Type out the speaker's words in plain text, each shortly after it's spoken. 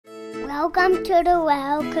Welcome to the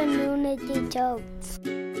Well Community Church.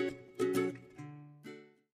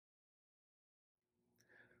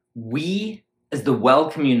 We, as the Well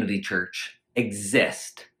Community Church,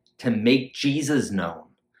 exist to make Jesus known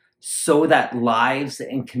so that lives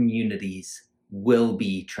and communities will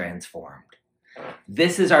be transformed.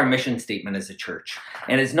 This is our mission statement as a church,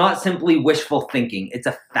 and it's not simply wishful thinking, it's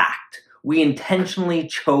a fact. We intentionally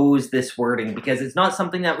chose this wording because it's not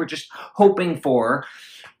something that we're just hoping for,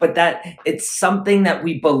 but that it's something that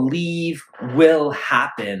we believe will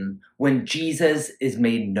happen when Jesus is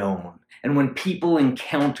made known and when people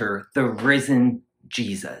encounter the risen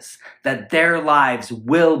Jesus, that their lives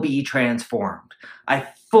will be transformed. I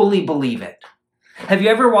fully believe it. Have you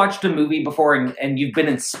ever watched a movie before and you've been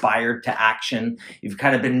inspired to action? You've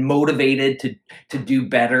kind of been motivated to do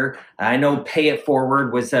better. I know Pay It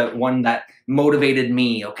Forward was one that motivated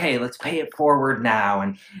me. Okay, let's pay it forward now.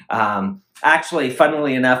 And actually,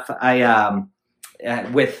 funnily enough, I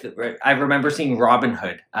remember seeing Robin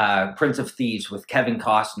Hood, Prince of Thieves with Kevin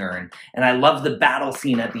Costner, and I love the battle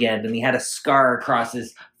scene at the end, and he had a scar across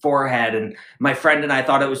his forehead, and my friend and I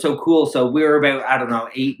thought it was so cool, so we were about,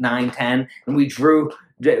 8, 9, 10, and we drew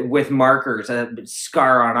with markers a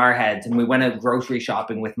scar on our heads, and we went out grocery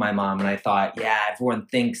shopping with my mom, and I thought, yeah, everyone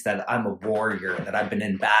thinks that I'm a warrior, that I've been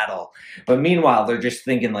in battle, but meanwhile, they're just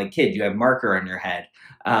thinking like, kid, you have marker on your head.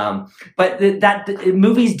 But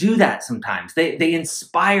movies do that sometimes. They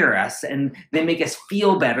inspire us and they make us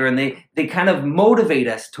feel better, and they kind of motivate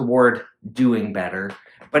us toward doing better,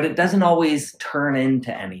 but it doesn't always turn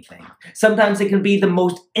into anything. Sometimes it can be the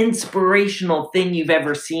most inspirational thing you've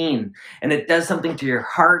ever seen, and it does something to your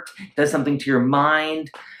heart, does something to your mind,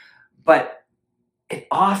 but it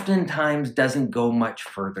oftentimes doesn't go much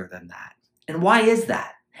further than that. And why is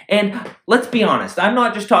that? And let's be honest, I'm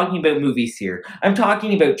not just talking about movies here. I'm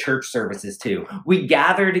talking about church services too. We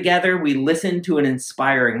gather together, we listen to an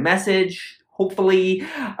inspiring message, hopefully,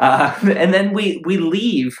 and then we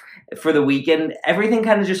leave for the weekend. Everything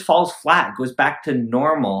kind of just falls flat, goes back to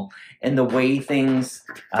normal and the way things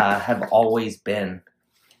have always been.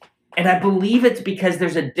 And I believe it's because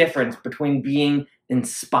there's a difference between being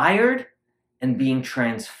inspired and being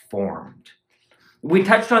transformed. We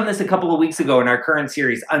touched on this a couple of weeks ago in our current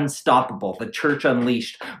series, Unstoppable, the Church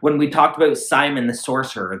Unleashed, when we talked about Simon the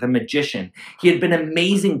sorcerer, the magician. He had been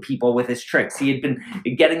amazing people with his tricks. He had been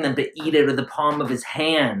getting them to eat out of the palm of his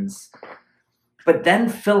hands. But then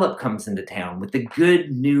Philip comes into town with the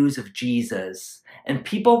good news of Jesus, and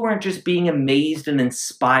people weren't just being amazed and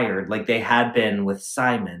inspired like they had been with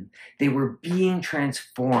Simon. They were being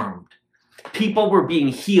transformed. People were being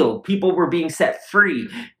healed. People were being set free.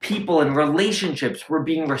 People and relationships were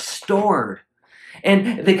being restored.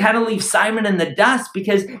 And they kind of leave Simon in the dust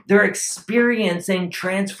because they're experiencing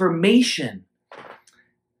transformation.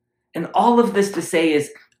 And all of this to say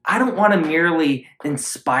is, I don't want to merely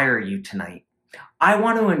inspire you tonight. I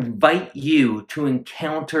want to invite you to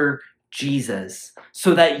encounter Jesus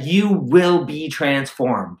so that you will be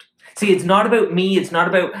transformed. See, it's not about me. It's not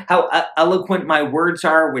about how eloquent my words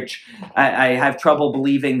are, which I have trouble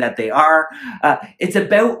believing that they are. It's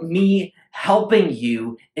about me helping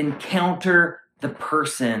you encounter the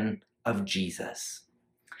person of Jesus.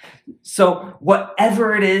 So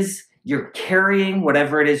whatever it is you're carrying,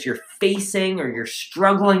 whatever it is you're facing or you're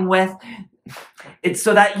struggling with, it's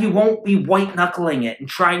so that you won't be white-knuckling it and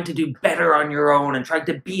trying to do better on your own and trying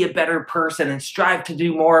to be a better person and strive to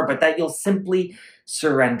do more, but that you'll simply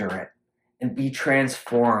surrender it and be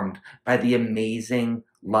transformed by the amazing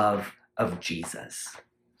love of Jesus.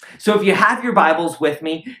 So if you have your Bibles with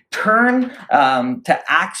me, turn to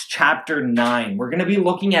Acts chapter 9. We're going to be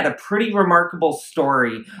looking at a pretty remarkable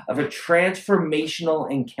story of a transformational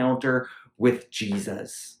encounter with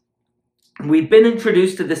Jesus. We've been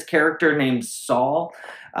introduced to this character named Saul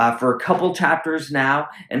for a couple chapters now,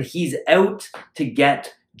 and he's out to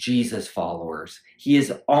get Jesus followers. He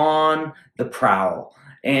is on the prowl.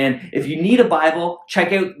 And if you need a Bible,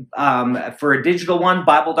 check out for a digital one,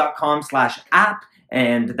 bible.com/app.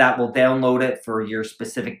 And that will download it for your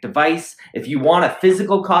specific device. If you want a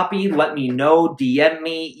physical copy, let me know, DM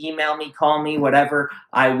me, email me, call me, whatever.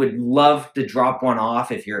 I would love to drop one off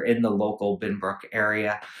if you're in the local Binbrook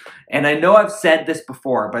area. And I know I've said this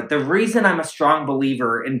before, but the reason I'm a strong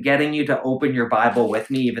believer in getting you to open your Bible with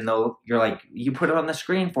me, even though you're like, you put it on the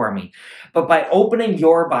screen for me, but by opening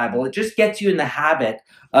your Bible, it just gets you in the habit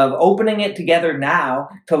of opening it together now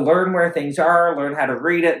to learn where things are, learn how to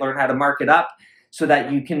read it, learn how to mark it up, so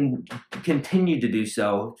that you can continue to do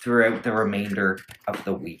so throughout the remainder of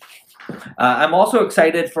the week. I'm also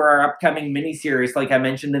excited for our upcoming mini-series, like I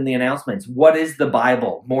mentioned in the announcements. What is the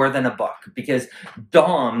Bible? More than a book. Because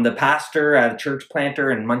Dom, the pastor, a church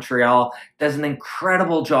planter in Montreal, does an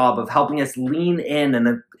incredible job of helping us lean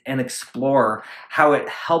in and explore how it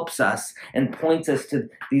helps us and points us to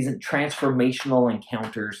these transformational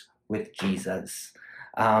encounters with Jesus.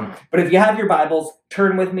 But if you have your Bibles,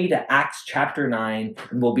 turn with me to Acts chapter 9,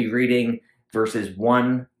 and we'll be reading verses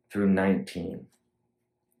 1 through 19.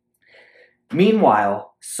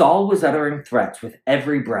 Meanwhile, Saul was uttering threats with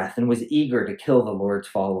every breath and was eager to kill the Lord's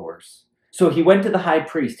followers. So he went to the high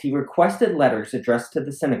priest. He requested letters addressed to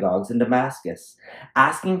the synagogues in Damascus,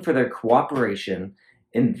 asking for their cooperation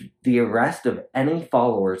in the arrest of any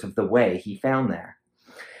followers of the way he found there.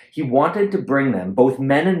 He wanted to bring them, both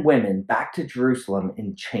men and women, back to Jerusalem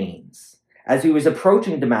in chains. As he was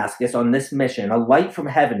approaching Damascus on this mission, a light from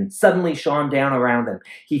heaven suddenly shone down around him.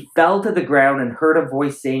 He fell to the ground and heard a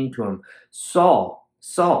voice saying to him, "Saul,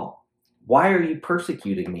 Saul, why are you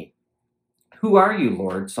persecuting me?" "Who are you,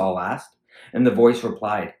 Lord?" Saul asked. And the voice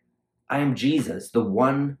replied, "I am Jesus, the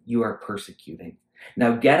one you are persecuting.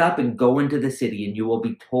 Now get up and go into the city, and you will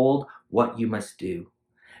be told what you must do."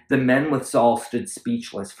 The men with Saul stood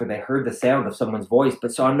speechless, for they heard the sound of someone's voice,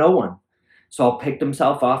 but saw no one. Saul picked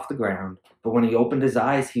himself off the ground, but when he opened his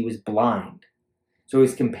eyes, he was blind. So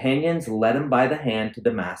his companions led him by the hand to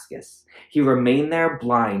Damascus. He remained there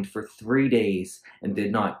blind for 3 days and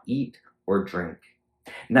did not eat or drink.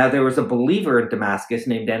 Now there was a believer in Damascus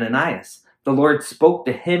named Ananias. The Lord spoke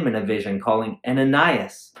to him in a vision, calling,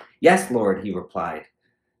 "Ananias." "Yes, Lord," he replied.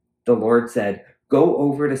 The Lord said, "Go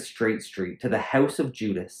over to Straight Street, to the house of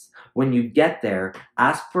Judas. When you get there,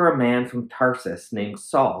 ask for a man from Tarsus named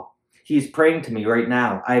Saul. He is praying to me right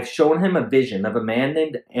now. I have shown him a vision of a man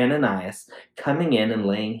named Ananias coming in and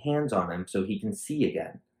laying hands on him so he can see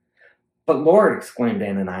again." "But Lord," exclaimed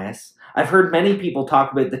Ananias, "I've heard many people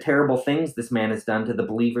talk about the terrible things this man has done to the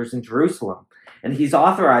believers in Jerusalem, and he's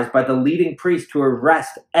authorized by the leading priest to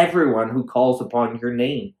arrest everyone who calls upon your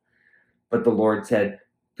name." But the Lord said,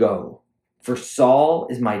 "Go, for Saul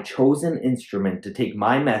is my chosen instrument to take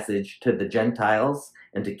my message to the Gentiles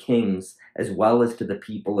and to kings, as well as to the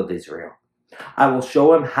people of Israel. I will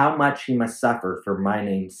show him how much he must suffer for my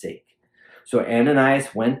name's sake." So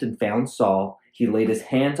Ananias went and found Saul. He laid his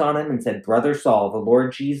hands on him and said, "Brother Saul, the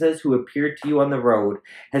Lord Jesus, who appeared to you on the road,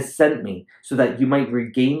 has sent me so that you might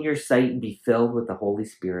regain your sight and be filled with the Holy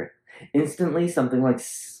Spirit." Instantly, something like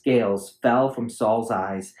scales fell from Saul's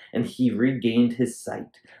eyes, and he regained his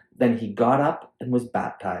sight. Then he got up and was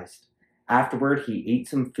baptized. Afterward, he ate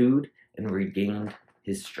some food and regained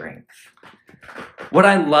his strength. What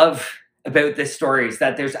I love about this story is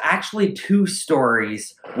that there's actually two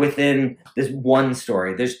stories within this one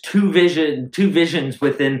story. There's two visions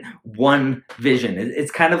within one vision.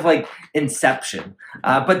 It's kind of like Inception.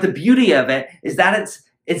 But the beauty of it is that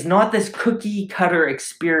it's not this cookie cutter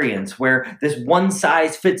experience where this one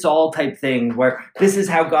size fits all type thing where this is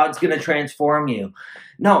how God's going to transform you.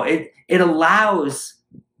 No, it allows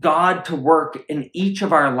God to work in each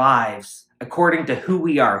of our lives according to who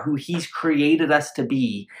we are, who he's created us to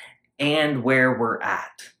be, and where we're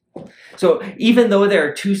at. So even though there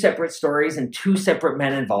are two separate stories and two separate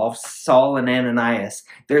men involved, Saul and Ananias,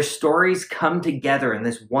 their stories come together in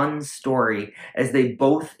this one story as they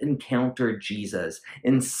both encounter Jesus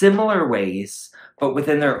in similar ways, but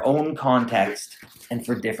within their own context and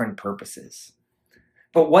for different purposes.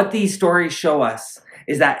 But what these stories show us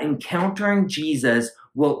is that encountering Jesus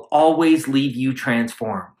will always leave you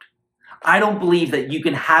transformed. I don't believe that you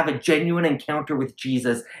can have a genuine encounter with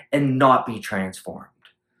Jesus and not be transformed.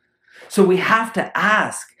 So we have to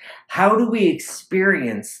ask, how do we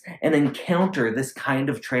experience and encounter this kind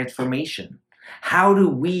of transformation? How do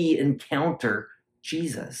we encounter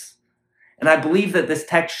Jesus? And I believe that this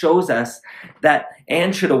text shows us that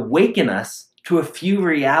and should awaken us to a few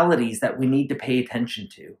realities that we need to pay attention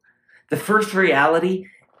to. The first reality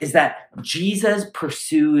is that Jesus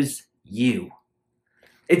pursues you.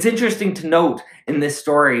 It's interesting to note in this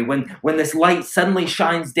story when this light suddenly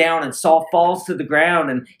shines down and Saul falls to the ground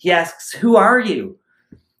and he asks, "Who are you?"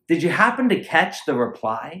 Did you happen to catch the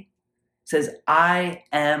reply? It says, "I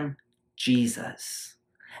am Jesus."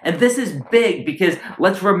 And this is big because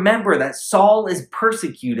let's remember that Saul is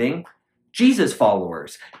persecuting Jesus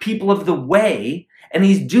followers, people of the way, and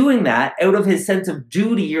he's doing that out of his sense of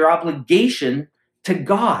duty or obligation to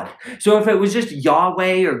God. So if it was just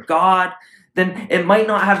Yahweh or God, then it might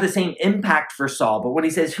not have the same impact for Saul. But when he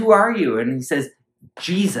says, "Who are you?" and he says,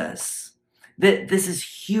 "Jesus," This is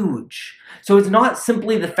huge. So it's not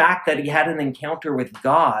simply the fact that he had an encounter with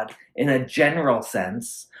God in a general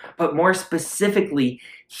sense, but more specifically,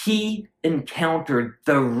 he encountered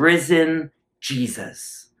the risen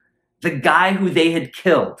Jesus, the guy who they had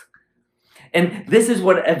killed. And this is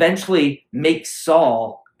what eventually makes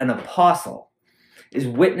Saul an apostle, is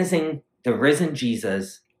witnessing the risen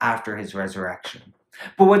Jesus after his resurrection.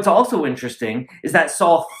 But what's also interesting is that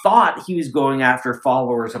Saul thought he was going after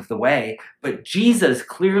followers of the way, but Jesus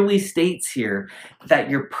clearly states here that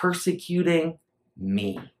you're persecuting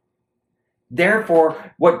me.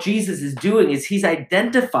 Therefore, what Jesus is doing is he's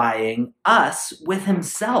identifying us with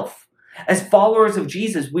himself. As followers of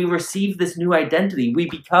Jesus, we receive this new identity. We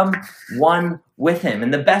become one with him.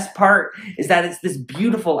 And the best part is that it's this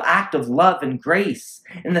beautiful act of love and grace.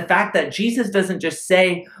 And the fact that Jesus doesn't just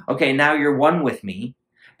say, okay, now you're one with me,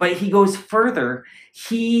 but he goes further.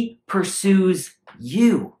 He pursues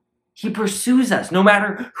you. He pursues us. No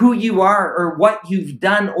matter who you are or what you've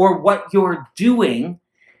done or what you're doing,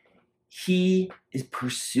 he is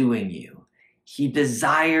pursuing you. He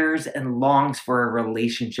desires and longs for a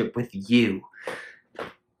relationship with you.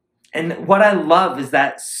 And what I love is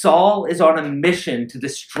that Saul is on a mission to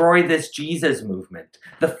destroy this Jesus movement,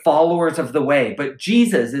 the followers of the way. But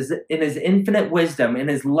Jesus is in his infinite wisdom, in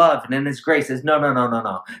his love, and in his grace says, no.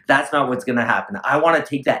 That's not what's going to happen. I want to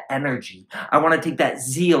take that energy. I want to take that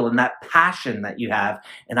zeal and that passion that you have,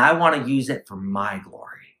 and I want to use it for my glory.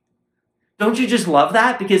 Don't you just love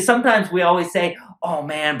that? Because sometimes we always say, oh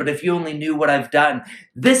man, but if you only knew what I've done.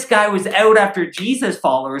 This guy was out after Jesus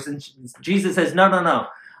followers, and Jesus says, no.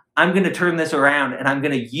 I'm going to turn this around, and I'm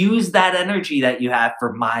going to use that energy that you have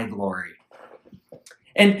for my glory.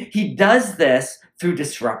 And he does this through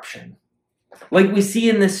disruption. Like we see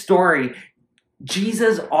in this story,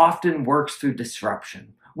 Jesus often works through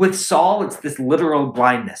disruption. With Saul, it's this literal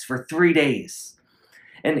blindness for 3 days.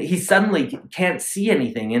 And he suddenly can't see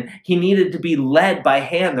anything, and he needed to be led by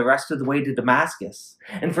hand the rest of the way to Damascus.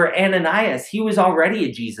 And for Ananias, he was already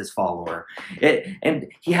a Jesus follower. And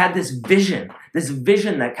he had this vision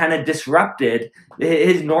that kind of disrupted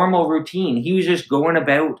his normal routine. He was just going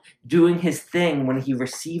about doing his thing when he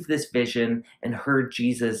received this vision and heard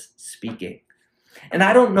Jesus speaking. And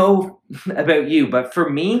I don't know about you, but for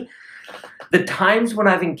me, the times when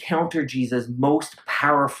I've encountered Jesus most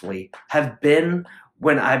powerfully have been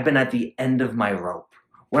when I've been at the end of my rope,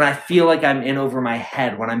 when I feel like I'm in over my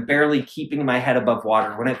head, when I'm barely keeping my head above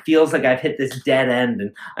water, when it feels like I've hit this dead end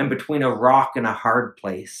and I'm between a rock and a hard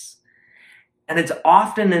place. And it's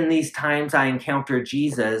often in these times I encounter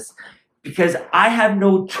Jesus because I have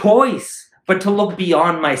no choice but to look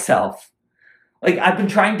beyond myself. Like I've been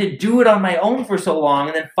trying to do it on my own for so long,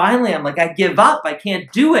 and then finally I'm like, I give up, I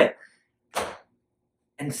can't do it.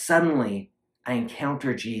 And suddenly, I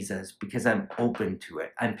encounter Jesus because I'm open to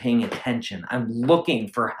it. I'm paying attention. I'm looking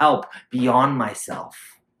for help beyond myself.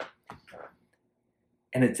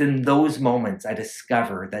 And it's in those moments I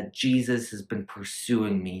discover that Jesus has been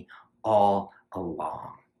pursuing me all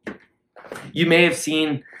along. You may have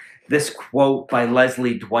seen this quote by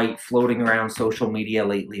Leslie Dwight floating around social media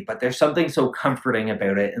lately, but there's something so comforting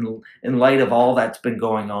about it in light of all that's been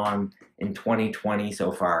going on in 2020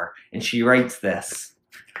 so far. And she writes this: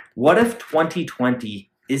 what if 2020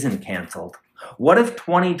 isn't canceled? What if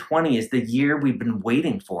 2020 is the year we've been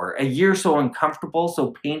waiting for? A year so uncomfortable,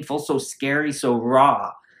 so painful, so scary, so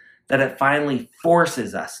raw, that it finally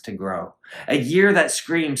forces us to grow. A year that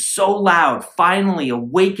screams so loud, finally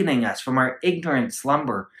awakening us from our ignorant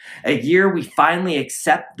slumber. A year we finally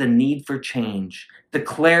accept the need for change,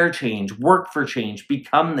 declare change, work for change,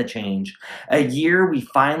 become the change. A year we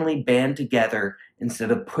finally band together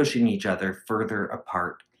instead of pushing each other further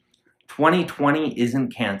apart. 2020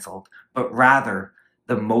 isn't canceled, but rather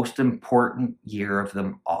the most important year of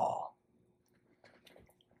them all.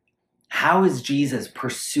 How is Jesus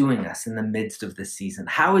pursuing us in the midst of this season?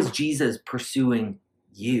 How is Jesus pursuing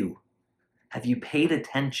you? Have you paid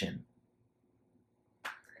attention?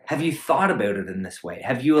 Have you thought about it in this way?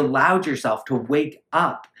 Have you allowed yourself to wake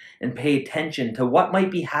up and pay attention to what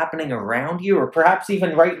might be happening around you or perhaps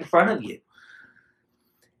even right in front of you?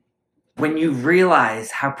 When you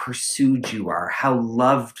realize how pursued you are, how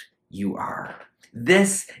loved you are,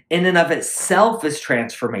 this in and of itself is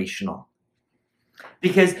transformational.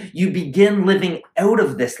 Because you begin living out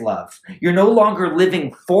of this love. You're no longer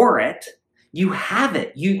living for it. You have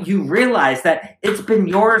it. You realize that it's been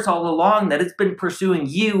yours all along, that it's been pursuing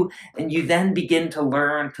you, and you then begin to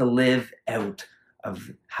learn to live out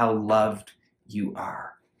of how loved you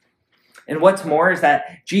are. And what's more is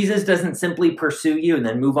that Jesus doesn't simply pursue you and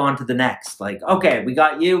then move on to the next. Like, okay, we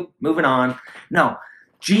got you, moving on. No,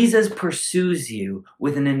 Jesus pursues you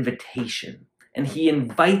with an invitation, and he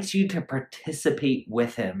invites you to participate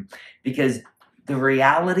with him, because the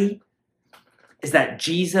reality is that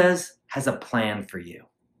Jesus has a plan for you.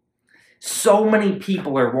 So many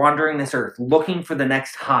people are wandering this earth looking for the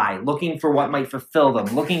next high, looking for what might fulfill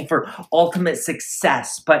them, looking for ultimate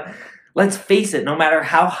success. But let's face it, no matter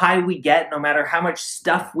how high we get, no matter how much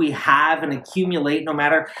stuff we have and accumulate, no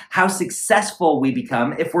matter how successful we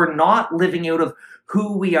become, if we're not living out of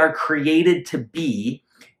who we are created to be,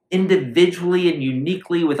 individually and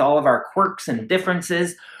uniquely with all of our quirks and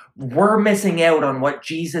differences, we're missing out on what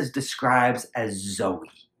Jesus describes as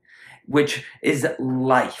Zoe, which is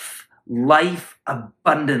life. Life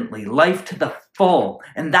abundantly, life to the full.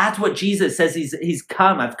 And that's what Jesus says he's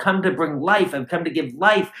come. I've come to bring life. I've come to give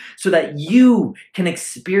life so that you can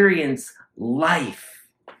experience life.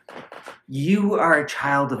 You are a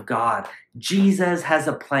child of God. Jesus has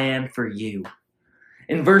a plan for you.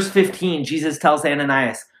 In verse 15, Jesus tells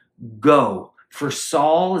Ananias, "Go, for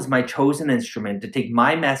Saul is my chosen instrument to take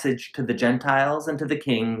my message to the Gentiles and to the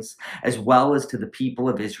kings, as well as to the people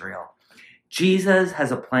of Israel." Jesus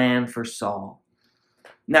has a plan for Saul.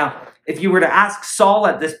 Now, if you were to ask Saul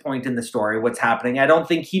at this point in the story what's happening, I don't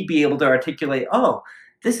think he'd be able to articulate, oh,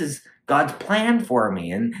 this is God's plan for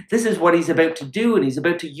me, and this is what he's about to do, and he's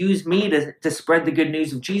about to use me to spread the good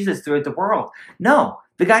news of Jesus throughout the world. No,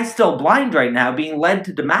 the guy's still blind right now, being led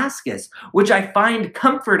to Damascus, which I find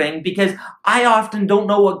comforting because I often don't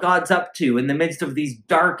know what God's up to in the midst of these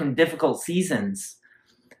dark and difficult seasons.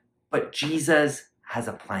 But Jesus has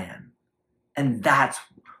a plan. And that's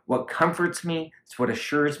what comforts me. It's what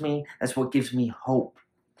assures me. That's what gives me hope.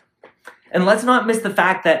 And let's not miss the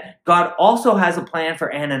fact that God also has a plan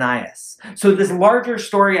for Ananias. So this larger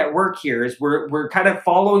story at work here is we're kind of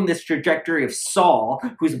following this trajectory of Saul,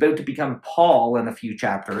 who's about to become Paul in a few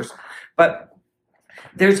chapters. But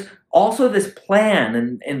there's also this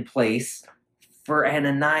plan in place for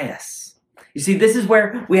Ananias. You see, this is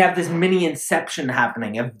where we have this mini inception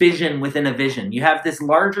happening, a vision within a vision. You have this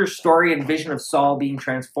larger story and vision of Saul being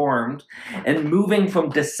transformed and moving from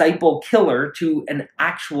disciple killer to an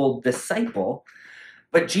actual disciple.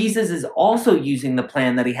 But Jesus is also using the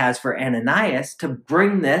plan that he has for Ananias to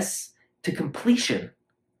bring this to completion.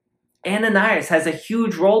 Ananias has a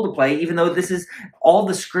huge role to play, even though this is all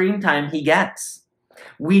the screen time he gets.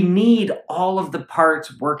 We need all of the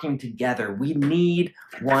parts working together. We need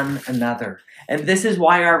one another. And this is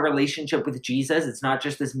why our relationship with Jesus, it's not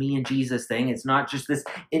just this me and Jesus thing. It's not just this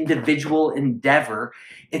individual endeavor.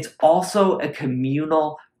 It's also a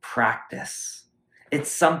communal practice. It's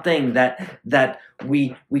something that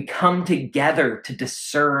we come together to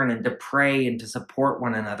discern and to pray and to support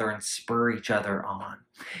one another and spur each other on.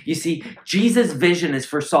 You see, Jesus' vision is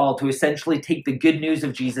for Saul to essentially take the good news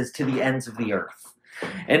of Jesus to the ends of the earth.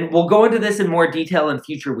 And we'll go into this in more detail in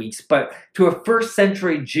future weeks, but to a first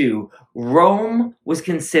century Jew, Rome was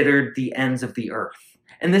considered the ends of the earth.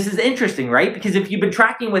 And this is interesting, right? Because if you've been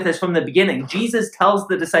tracking with us from the beginning, Jesus tells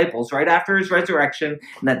the disciples right after his resurrection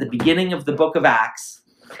and at the beginning of the book of Acts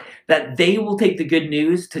that they will take the good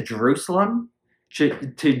news to Jerusalem, to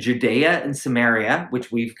Judea and Samaria,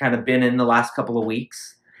 which we've kind of been in the last couple of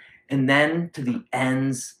weeks, and then to the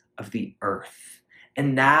ends of the earth.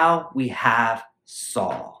 And now we have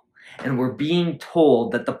Saul. And we're being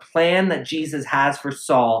told that the plan that Jesus has for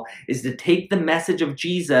Saul is to take the message of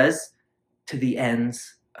Jesus to the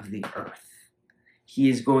ends of the earth. He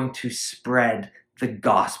is going to spread the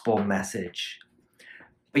gospel message.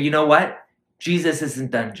 But you know what? Jesus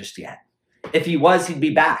isn't done just yet. If he was, he'd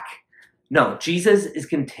be back. No, Jesus is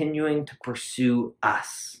continuing to pursue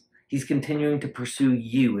us. He's continuing to pursue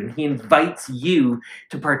you, and he invites you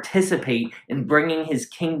to participate in bringing his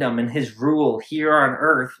kingdom and his rule here on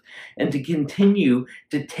earth, and to continue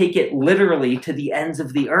to take it literally to the ends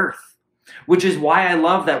of the earth. Which is why I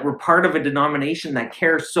love that we're part of a denomination that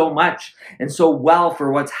cares so much and so well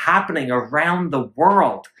for what's happening around the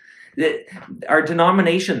world. Our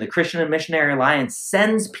denomination, the Christian and Missionary Alliance,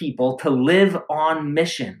 sends people to live on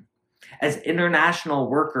mission as international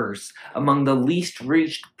workers among the least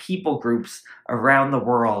reached people groups around the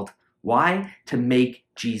world. Why? To make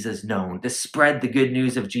Jesus known, to spread the good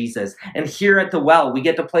news of Jesus. And here at the Well, we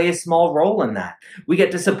get to play a small role in that. We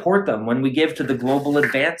get to support them when we give to the Global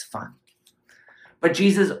Advance Fund. But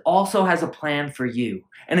Jesus also has a plan for you,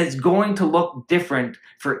 and it's going to look different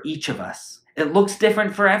for each of us. It looks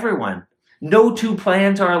different for everyone. No two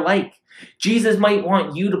plans are alike. Jesus might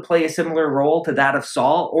want you to play a similar role to that of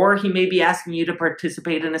Saul, or he may be asking you to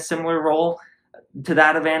participate in a similar role to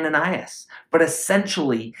that of Ananias. But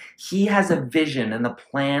essentially, he has a vision and a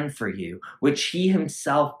plan for you, which he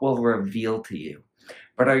himself will reveal to you.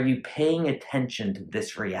 but are you paying attention to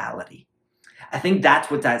this reality? I think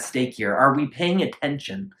that's what's at stake here. Are we paying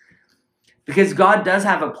attention? Because God does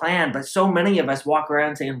have a plan, but so many of us walk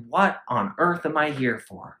around saying, what on earth am I here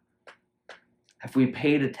for? Have we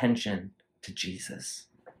paid attention to Jesus?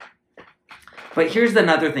 But here's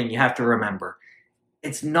another thing you have to remember.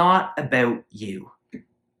 It's not about you.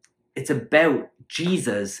 It's about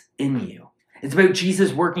Jesus in you. It's about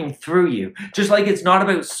Jesus working through you. Just like it's not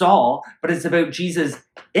about Saul, but it's about Jesus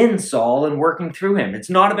in Saul and working through him.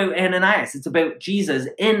 It's not about Ananias. It's about Jesus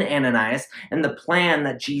in Ananias and the plan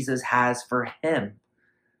that Jesus has for him.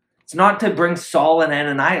 It's not to bring Saul and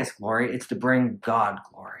Ananias glory. It's to bring God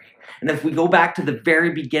glory. And if we go back to the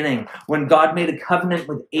very beginning, when God made a covenant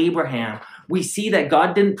with Abraham, we see that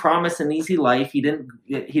God didn't promise an easy life. He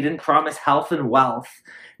didn't promise health and wealth.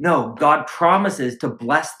 No, God promises to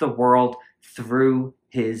bless the world through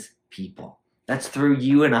his people. That's through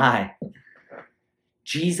you and I.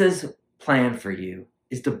 Jesus' plan for you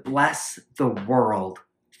is to bless the world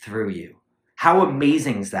through you. How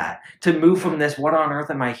amazing is that? To move from this, what on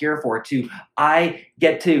earth am I here for, to I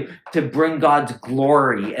get to bring God's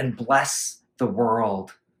glory and bless the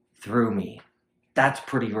world through me. That's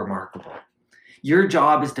pretty remarkable. Your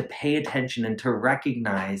job is to pay attention and to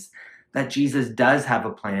recognize that Jesus does have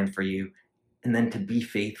a plan for you, and then to be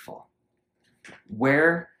faithful.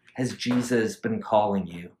 Where has Jesus been calling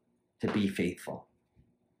you to be faithful?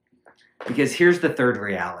 Because here's the third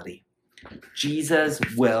reality. Jesus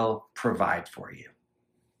will provide for you.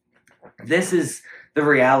 This is the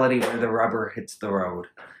reality where the rubber hits the road.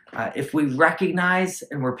 If we recognize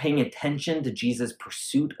and we're paying attention to Jesus'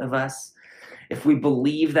 pursuit of us, if we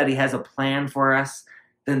believe that he has a plan for us,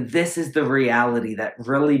 then this is the reality that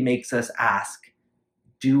really makes us ask,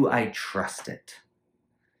 do I trust it?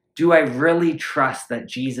 Do I really trust that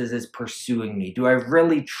Jesus is pursuing me? Do I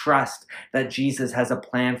really trust that Jesus has a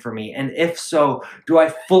plan for me? And if so, do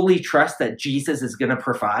I fully trust that Jesus is going to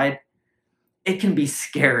provide? It can be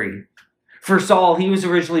scary. For Saul, he was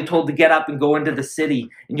originally told to get up and go into the city,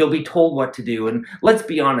 and you'll be told what to do. And let's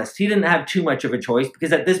be honest, he didn't have too much of a choice,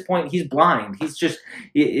 because at this point, he's blind. He's just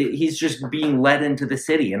being led into the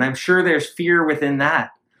city. And I'm sure there's fear within that.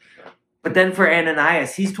 But then for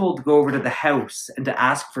Ananias, he's told to go over to the house and to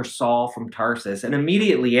ask for Saul from Tarsus. And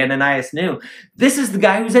immediately Ananias knew, this is the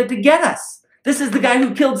guy who's out to get us. This is the guy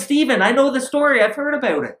who killed Stephen. I know the story. I've heard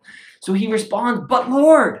about it. So he responds, but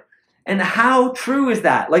Lord. And how true is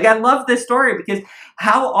that? Like, I love this story, because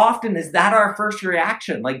how often is that our first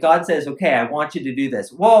reaction? Like, God says, okay, I want you to do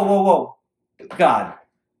this. Whoa. God,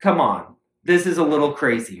 come on. This is a little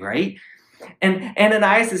crazy, right? And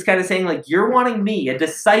Ananias is kind of saying, like, you're wanting me, a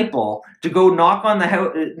disciple, to go knock on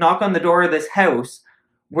the door of this house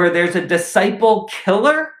where there's a disciple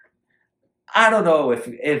killer? I don't know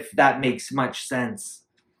if that makes much sense.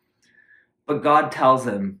 But God tells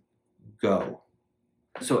him, go.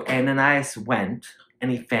 So Ananias went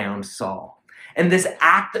and he found Saul. And this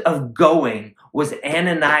act of going was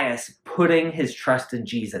Ananias putting his trust in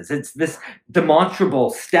Jesus. It's this demonstrable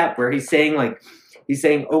step where he's saying,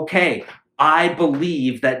 okay, I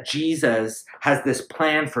believe that Jesus has this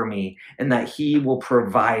plan for me and that he will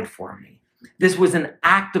provide for me. This was an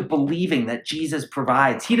act of believing that Jesus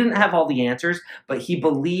provides. He didn't have all the answers, but he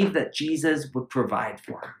believed that Jesus would provide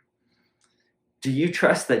for him. Do you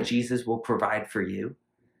trust that Jesus will provide for you?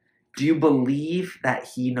 Do you believe that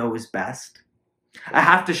he knows best? I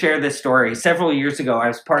have to share this story. Several years ago, I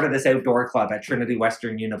was part of this outdoor club at Trinity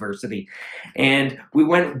Western University, and we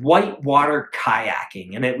went whitewater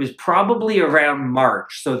kayaking, and it was probably around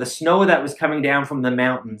March, so the snow that was coming down from the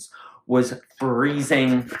mountains was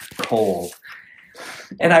freezing cold.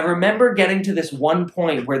 And I remember getting to this one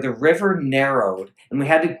point where the river narrowed, and we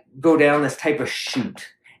had to go down this type of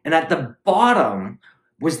chute, and at the bottom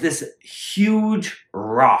was this huge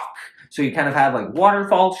rock. So you kind of had like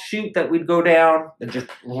waterfall chute that we'd go down and just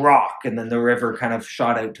rock, and then the river kind of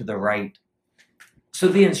shot out to the right. So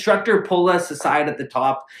the instructor pulled us aside at the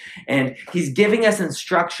top, and he's giving us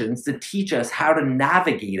instructions to teach us how to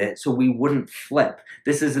navigate it so we wouldn't flip.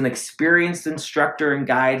 This is an experienced instructor and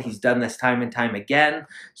guide. He's done this time and time again,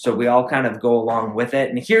 so we all kind of go along with it.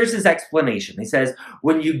 And here's his explanation. He says,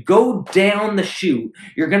 when you go down the chute,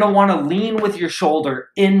 you're going to want to lean with your shoulder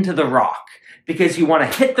into the rock, because you want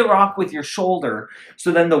to hit the rock with your shoulder, so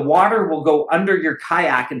then the water will go under your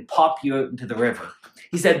kayak and pop you out into the river.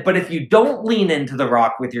 He said, but if you don't lean into the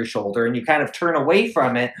rock with your shoulder and you kind of turn away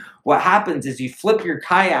from it, what happens is you flip your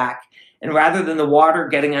kayak, and rather than the water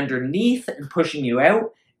getting underneath and pushing you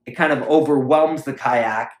out, it kind of overwhelms the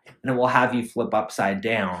kayak and it will have you flip upside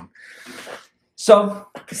down. So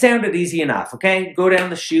it sounded easy enough, okay? Go down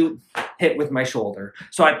the chute, hit with my shoulder.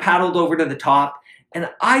 So I paddled over to the top and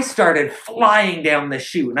I started flying down this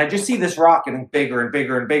chute. And I just see this rock getting bigger and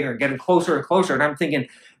bigger and bigger and getting closer and closer. And I'm thinking,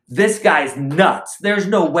 this guy's nuts. There's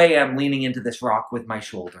no way I'm leaning into this rock with my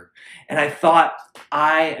shoulder. And I thought,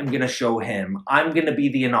 I am going to show him. I'm going to be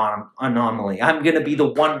the anomaly. I'm going to be the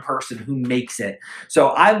one person who makes it. So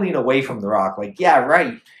I lean away from the rock like, yeah,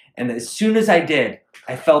 right. And as soon as I did,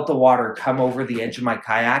 I felt the water come over the edge of my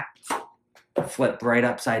kayak, flip right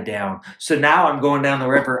upside down. So now I'm going down the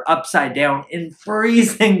river upside down in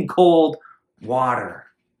freezing cold water.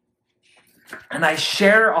 And I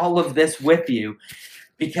share all of this with you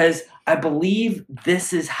because I believe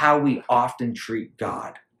this is how we often treat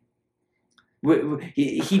God.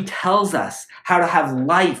 He tells us how to have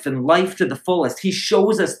life and life to the fullest. He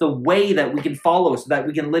shows us the way that we can follow so that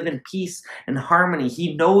we can live in peace and harmony.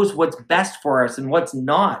 He knows what's best for us and what's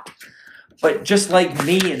not. But just like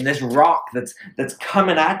me and this rock that's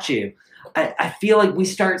coming at you, I feel like we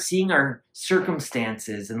start seeing our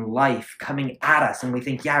circumstances and life coming at us and we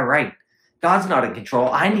think, yeah, right. God's not in control.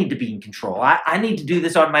 I need to be in control. I need to do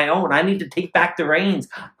this on my own. I need to take back the reins.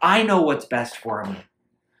 I know what's best for me.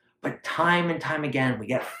 But time and time again, we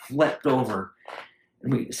get flipped over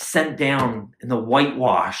and we sent down in the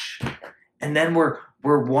whitewash. And then we're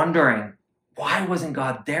wondering, why wasn't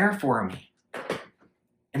God there for me?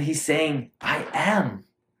 And he's saying, I am,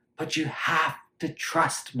 but you have to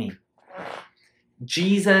trust me.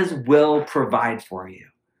 Jesus will provide for you,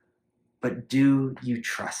 but do you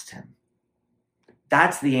trust him?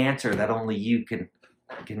 That's the answer that only you can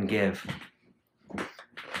give.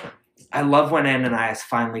 I love when Ananias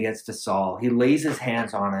finally gets to Saul. He lays his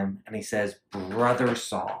hands on him and he says, Brother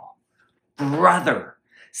Saul, brother.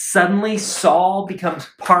 Suddenly Saul becomes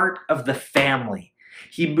part of the family.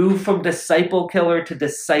 He moved from disciple killer to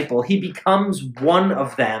disciple. He becomes one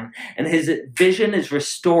of them and his vision is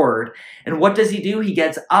restored. And what does he do? He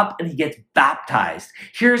gets up and he gets baptized.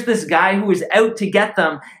 Here's this guy who is out to get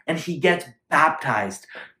them and he gets baptized.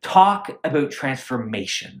 Talk about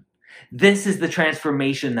transformation. This is the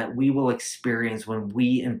transformation that we will experience when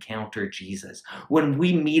we encounter Jesus, when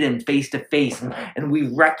we meet him face to face and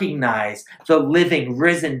we recognize the living,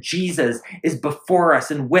 risen Jesus is before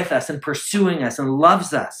us and with us and pursuing us and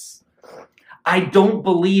loves us. I don't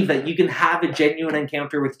believe that you can have a genuine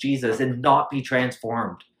encounter with Jesus and not be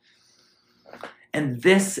transformed. And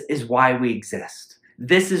this is why we exist.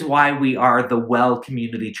 This is why we are the Well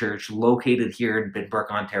Community Church located here in Binbrook,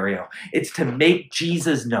 Ontario. It's to make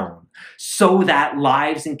Jesus known so that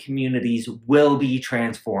lives and communities will be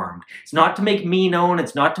transformed. It's not to make me known.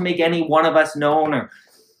 It's not to make any one of us known.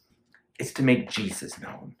 It's to make Jesus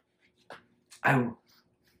known.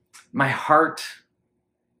 My heart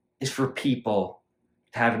is for people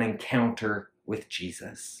to have an encounter with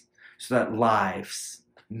Jesus so that lives,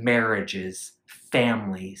 marriages,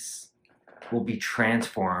 families will be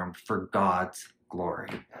transformed for God's glory.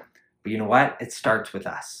 But you know what? It starts with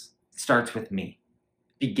us. It starts with me.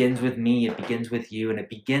 It begins with me. It begins with you. And it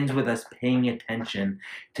begins with us paying attention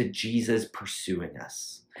to Jesus pursuing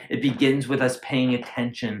us. It begins with us paying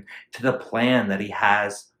attention to the plan that he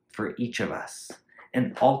has for each of us.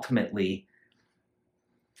 And ultimately,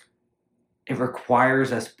 it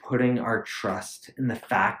requires us putting our trust in the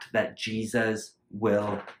fact that Jesus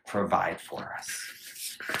will provide for us.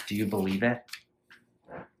 Do you believe it?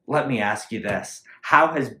 Let me ask you this.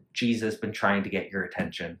 How has Jesus been trying to get your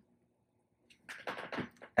attention?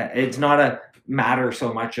 It's not a matter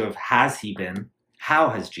so much of has he been. How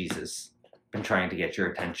has Jesus been trying to get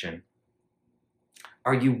your attention?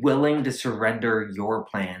 Are you willing to surrender your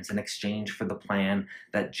plans in exchange for the plan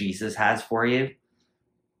that Jesus has for you?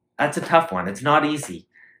 That's a tough one. It's not easy.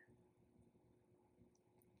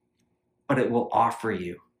 But it will offer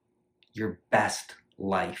you your best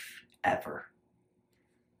life ever.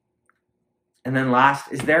 And then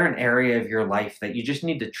last, is there an area of your life that you just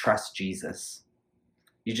need to trust Jesus?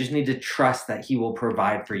 You just need to trust that he will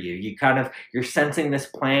provide for you. You're sensing this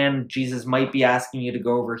plan. Jesus might be asking you to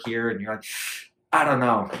go over here and you're like, I don't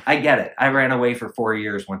know. I get it. I ran away for 4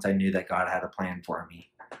 years once I knew that God had a plan for me.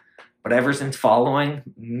 But ever since following,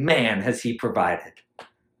 man, has he provided.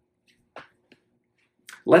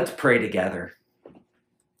 Let's pray together.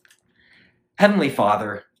 Heavenly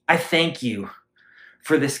Father, I thank you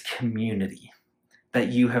for this community that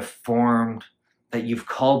you have formed, that you've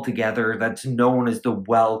called together, that's known as the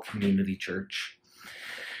Well Community Church.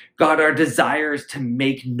 God, our desire is to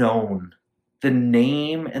make known the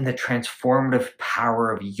name and the transformative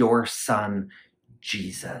power of your Son,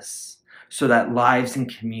 Jesus, so that lives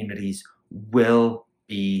and communities will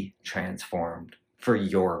be transformed for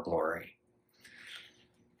your glory.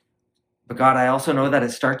 But God, I also know that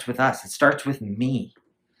it starts with us. It starts with me.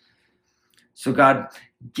 So God,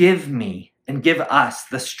 give me and give us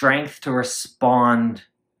the strength to respond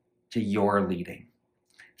to your leading.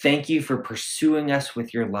 Thank you for pursuing us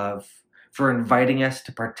with your love, for inviting us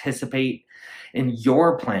to participate in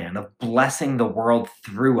your plan of blessing the world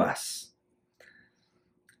through us,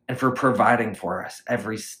 and for providing for us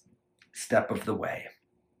every step of the way.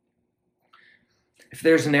 If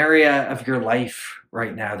there's an area of your life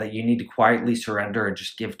right now that you need to quietly surrender and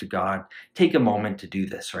just give to God, take a moment to do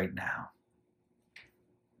this right now.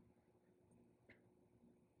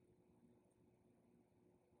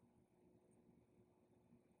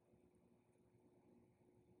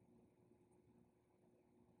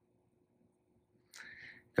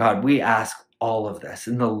 God, we ask all of this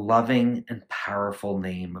in the loving and powerful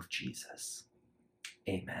name of Jesus.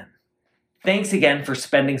 Amen. Thanks again for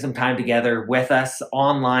spending some time together with us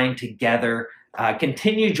online together.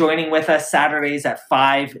 Continue joining with us Saturdays at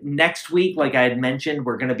 5. Next week, like I had mentioned,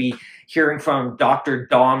 we're going to be hearing from Dr.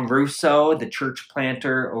 Dom Russo, the church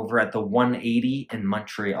planter over at the 180 in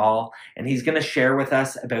Montreal. And he's going to share with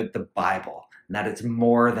us about the Bible, and that it's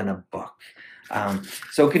more than a book.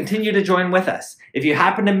 So continue to join with us. If you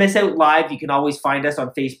happen to miss out live, you can always find us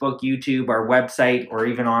on Facebook, YouTube, our website, or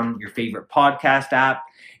even on your favorite podcast app.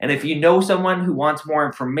 And if you know someone who wants more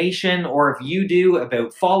information, or if you do,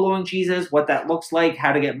 about following Jesus, what that looks like,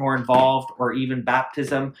 how to get more involved, or even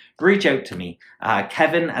baptism, reach out to me,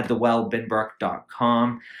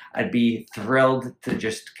 kevin@thewellbinbrook.com. I'd be thrilled to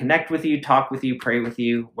just connect with you, talk with you, pray with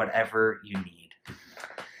you, whatever you need.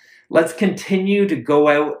 Let's continue to go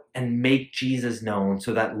out and make Jesus known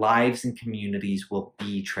so that lives and communities will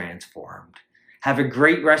be transformed. Have a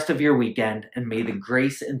great rest of your weekend, and may the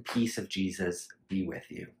grace and peace of Jesus be with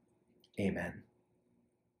you. Amen.